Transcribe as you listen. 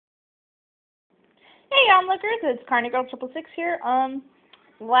Hey, onlookers, it's CarneyGirl666 here.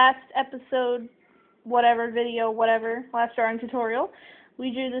 Last episode, whatever, video, whatever, last drawing tutorial,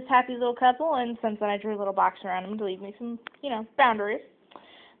 we drew this happy little couple, and since then I drew a little box around them to leave me some, boundaries.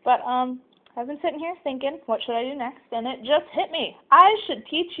 But, I've been sitting here thinking, what should I do next? And it just hit me. I should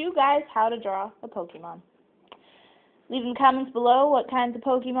teach you guys how to draw a Pokemon. Leave in the comments below what kinds of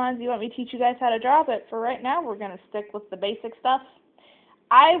Pokemons you want me to teach you guys how to draw, but for right now, we're going to stick with the basic stuff.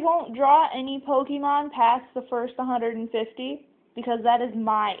 I won't draw any Pokemon past the first 150 because that is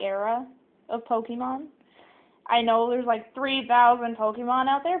my era of Pokemon. I know there's like 3,000 Pokemon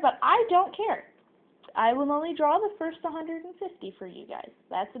out there, but I don't care. I will only draw the first 150 for you guys.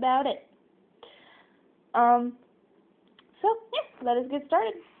 That's about it. So, yeah, let us get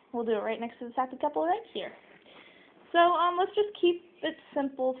started. We'll do it right next to the happy couple right here. So, let's just keep it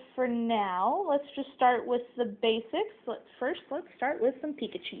simple for now. Let's just start with the basics. Let's start with some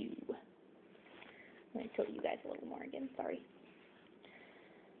Pikachu. Let me show you guys a little more again, sorry.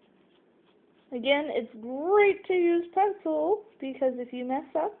 Again, it's great to use pencil because if you mess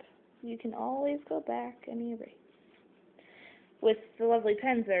up, you can always go back and erase. With the lovely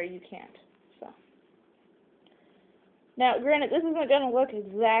pens there, you can't. So. Now, granted, this isn't going to look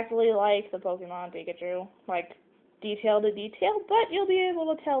exactly like the Pokemon Pikachu, like detail to detail, but you'll be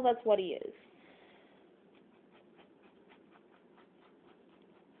able to tell that's what he is.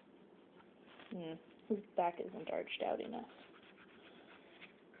 His back isn't arched out enough.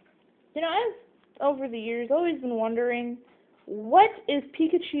 You know, I've, over the years, always been wondering, what is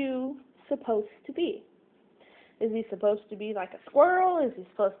Pikachu supposed to be? Is he supposed to be like a squirrel? Is he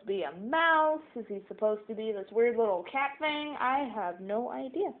supposed to be a mouse? Is he supposed to be this weird little cat thing? I have no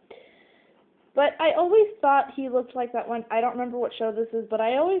idea. But I always thought he looked like that one. I don't remember what show this is, but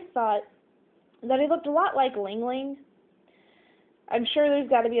I always thought that he looked a lot like Ling Ling. I'm sure there's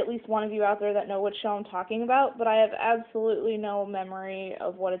got to be at least one of you out there that know what show I'm talking about, but I have absolutely no memory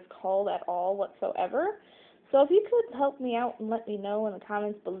of what it's called at all whatsoever. So if you could help me out and let me know in the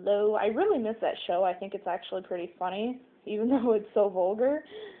comments below. I really miss that show. I think it's actually pretty funny, even though it's so vulgar.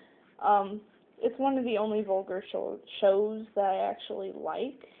 It's one of the only vulgar shows that I actually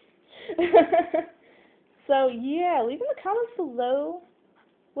like. So yeah, leave in the comments below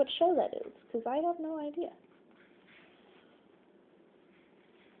what show that is, because I have no idea.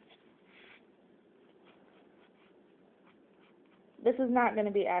 This is not going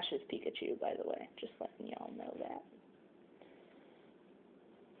to be Ash's Pikachu, by the way, just letting y'all know that.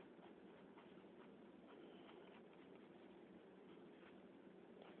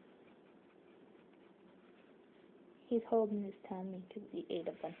 He's holding his tummy because he ate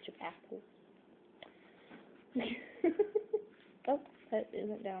a bunch of apples. Oh, that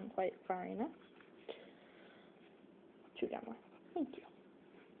isn't down quite far enough. Chew down more. Thank you.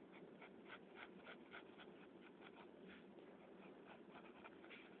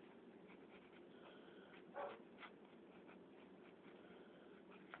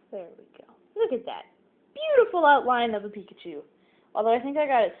 There we go. Look at that. Beautiful outline of a Pikachu. Although I think I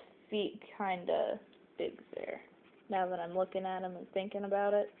got his feet kind of big there. Now that I'm looking at him and thinking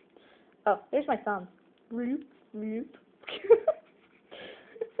about it. Oh, there's my thumb. Roop, roop.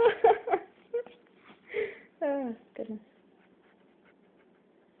 Oh, goodness.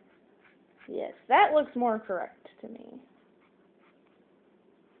 Yes, that looks more correct to me.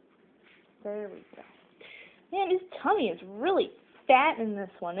 There we go. Man, his tummy is really fat in this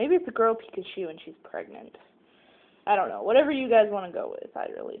one. Maybe it's a girl Pikachu and she's pregnant. I don't know. Whatever you guys want to go with. I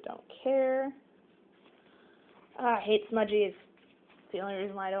really don't care. I hate smudgies. It's the only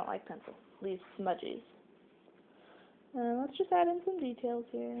reason why I don't like pencil. These smudgies. Let's just add in some details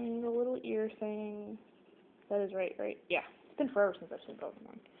here. The little ear thing. That is right? Yeah. It's been forever since I've seen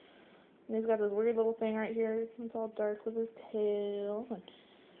Pokemon. And he's got this weird little thing right here. It's all dark with his tail. And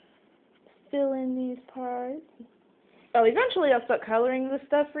fill in these parts. Oh, eventually I'll start coloring this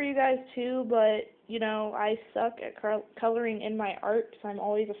stuff for you guys too, but, you know, I suck at coloring in my art, so I'm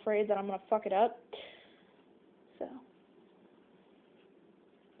always afraid that I'm going to fuck it up. So,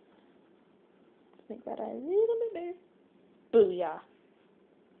 let's make that a little bit better. Booyah.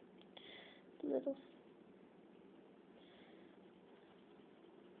 Little.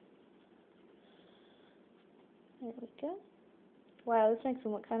 There we go. Wow, this makes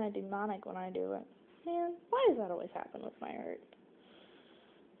him look kind of demonic when I do it. Man, why does that always happen with my art?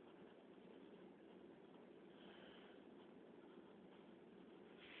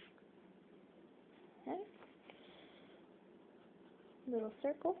 Okay. Little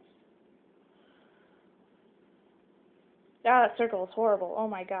circles. Ah, that circle is horrible. Oh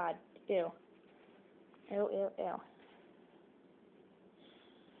my god. Ew. Ew, ew, ew.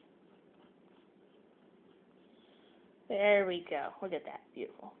 There we go. Look at that.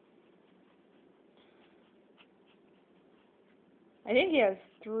 Beautiful. I think he has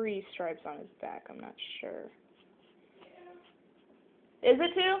 3 stripes on his back. I'm not sure. Is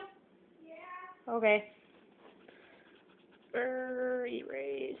it 2? Yeah. Okay.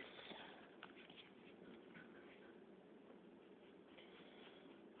 Erase.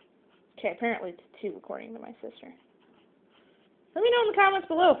 Okay, apparently it's 2 according to my sister. Let me know in the comments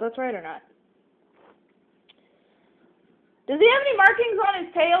below if that's right or not. Does he have any markings on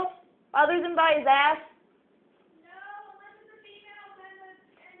his tail other than by his ass?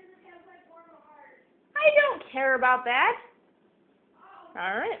 I don't care about that.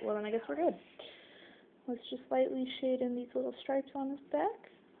 Alright, well then I guess we're good. Let's just lightly shade in these little stripes on his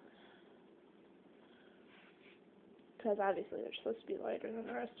back. Because obviously they're supposed to be lighter than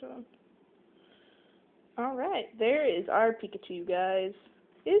the rest of them. Alright, there is our Pikachu, guys.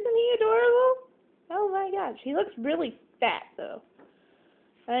 Isn't he adorable? Oh my gosh, he looks really fat though.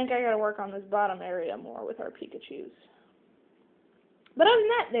 I think I gotta work on this bottom area more with our Pikachus. But other than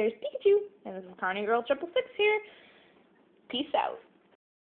that, there's Pikachu, and this is Carney Girl 666 here. Peace out.